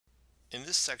In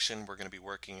this section, we're going to be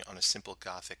working on a simple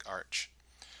Gothic arch.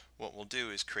 What we'll do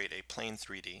is create a plane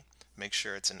 3D, make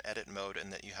sure it's in edit mode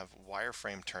and that you have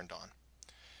wireframe turned on.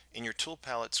 In your tool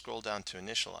palette, scroll down to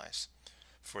initialize.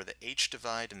 For the H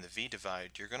divide and the V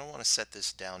divide, you're going to want to set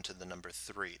this down to the number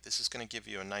 3. This is going to give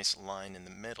you a nice line in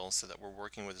the middle so that we're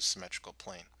working with a symmetrical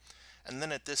plane. And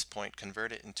then at this point,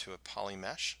 convert it into a poly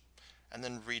mesh, and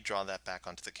then redraw that back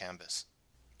onto the canvas.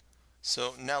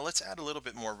 So now let's add a little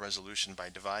bit more resolution by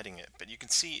dividing it. But you can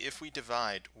see if we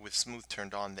divide with smooth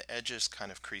turned on, the edges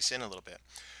kind of crease in a little bit.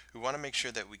 We want to make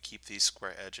sure that we keep these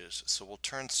square edges. So we'll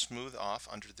turn smooth off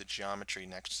under the geometry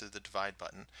next to the divide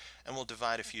button, and we'll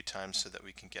divide a few times so that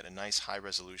we can get a nice high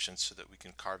resolution so that we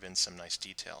can carve in some nice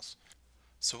details.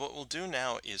 So what we'll do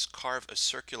now is carve a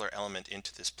circular element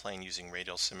into this plane using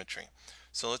radial symmetry.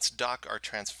 So let's dock our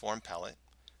transform palette,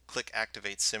 click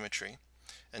activate symmetry,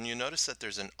 and you notice that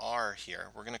there's an R here.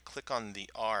 We're going to click on the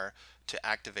R to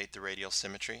activate the radial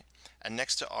symmetry, and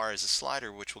next to R is a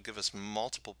slider which will give us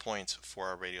multiple points for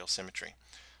our radial symmetry.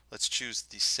 Let's choose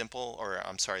the single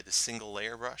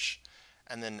layer brush,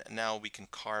 and then now we can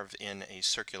carve in a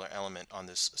circular element on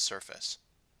this surface.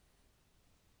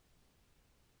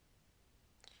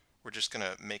 We're just going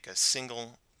to make a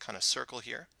single kind of circle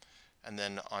here, and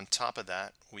then on top of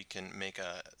that we can make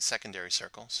a secondary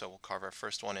circle. So we'll carve our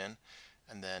first one in,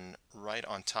 and then right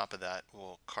on top of that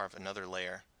we'll carve another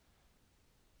layer.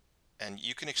 And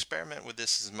you can experiment with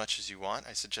this as much as you want.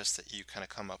 I suggest that you kind of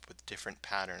come up with different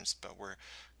patterns, but we're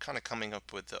kind of coming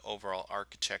up with the overall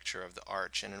architecture of the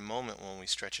arch, and in a moment when we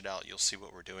stretch it out you'll see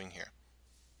what we're doing here.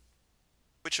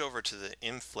 Switch over to the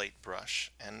inflate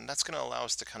brush, and that's going to allow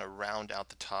us to kind of round out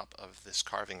the top of this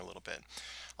carving a little bit.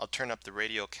 I'll turn up the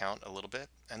radial count a little bit,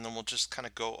 and then we'll just kind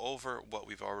of go over what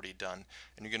we've already done,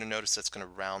 and you're going to notice that's going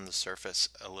to round the surface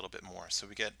a little bit more. So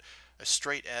we get a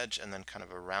straight edge and then kind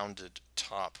of a rounded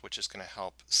top, which is going to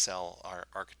help sell our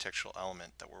architectural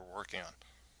element that we're working on.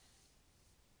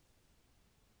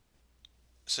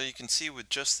 So you can see with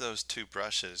just those two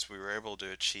brushes we were able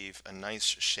to achieve a nice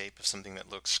shape of something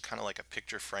that looks kind of like a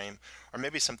picture frame, or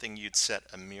maybe something you'd set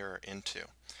a mirror into.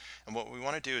 And what we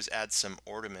want to do is add some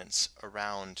ornaments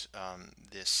around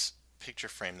this picture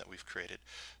frame that we've created.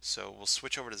 So we'll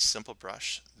switch over to the simple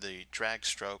brush, the drag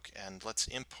stroke, and let's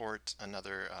import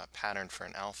another pattern for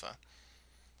an alpha.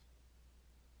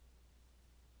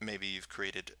 Maybe you've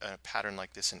created a pattern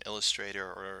like this in Illustrator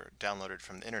or downloaded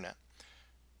from the internet.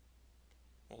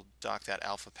 We'll dock that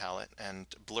alpha palette and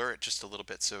blur it just a little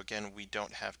bit so again we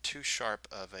don't have too sharp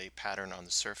of a pattern on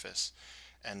the surface.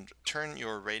 And turn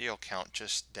your radial count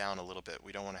just down a little bit.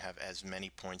 We don't want to have as many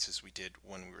points as we did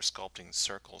when we were sculpting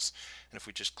circles. And if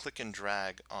we just click and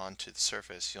drag onto the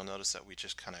surface, you'll notice that we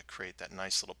just kind of create that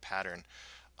nice little pattern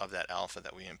of that alpha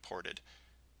that we imported.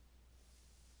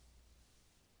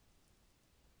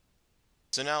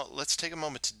 So now let's take a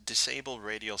moment to disable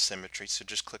radial symmetry, so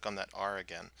just click on that R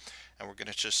again, and we're going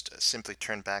to just simply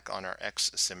turn back on our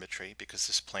X symmetry because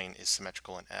this plane is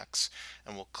symmetrical in X,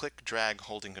 and we'll click drag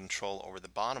holding control over the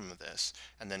bottom of this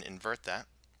and then invert that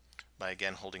by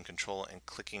again holding control and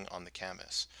clicking on the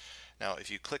canvas. Now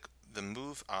if you click the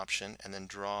move option and then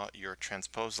draw your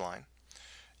transpose line,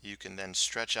 you can then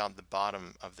stretch out the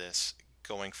bottom of this,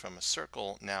 going from a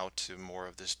circle now to more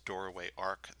of this doorway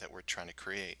arc that we're trying to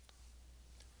create.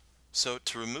 So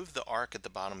to remove the arc at the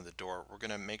bottom of the door, we're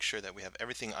going to make sure that we have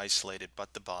everything isolated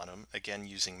but the bottom, again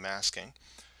using masking.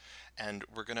 And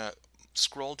we're going to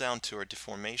scroll down to our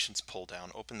Deformations pull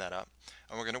down, open that up,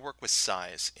 and we're going to work with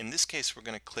size. In this case we're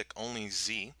going to click only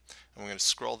Z, and we're going to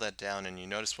scroll that down, and you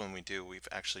notice when we do we've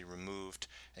actually removed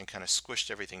and kind of squished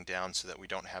everything down so that we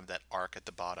don't have that arc at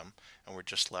the bottom and we're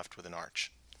just left with an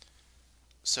arch.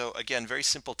 So again, very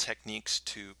simple techniques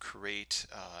to create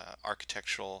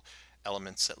architectural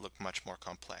elements that look much more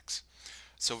complex.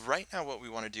 So right now what we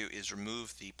want to do is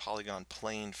remove the polygon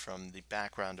plane from the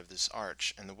background of this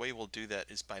arch, and the way we'll do that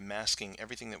is by masking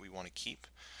everything that we want to keep.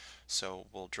 So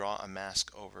we'll draw a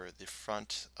mask over the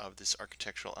front of this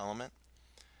architectural element,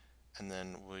 and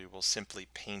then we will simply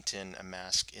paint in a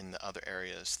mask in the other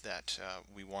areas that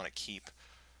we want to keep.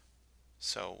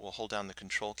 So we'll hold down the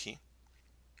control key.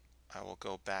 I will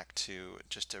go back to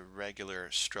just a regular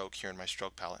stroke here in my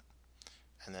stroke palette.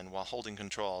 And then while holding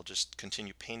control, I'll just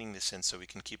continue painting this in so we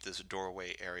can keep this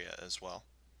doorway area as well.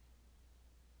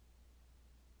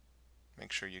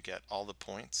 Make sure you get all the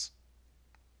points.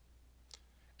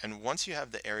 And once you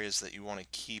have the areas that you want to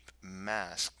keep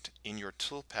masked in your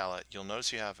tool palette, you'll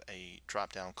notice you have a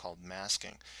drop down called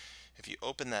masking. If you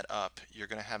open that up, you're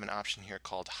going to have an option here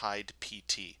called hide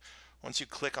PT. Once you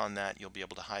click on that, you'll be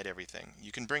able to hide everything.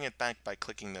 You can bring it back by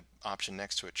clicking the option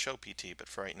next to it, Show PT, but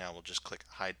for right now we'll just click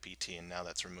Hide PT, and now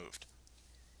that's removed.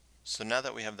 So now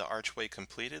that we have the archway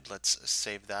completed, let's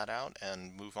save that out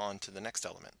and move on to the next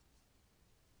element.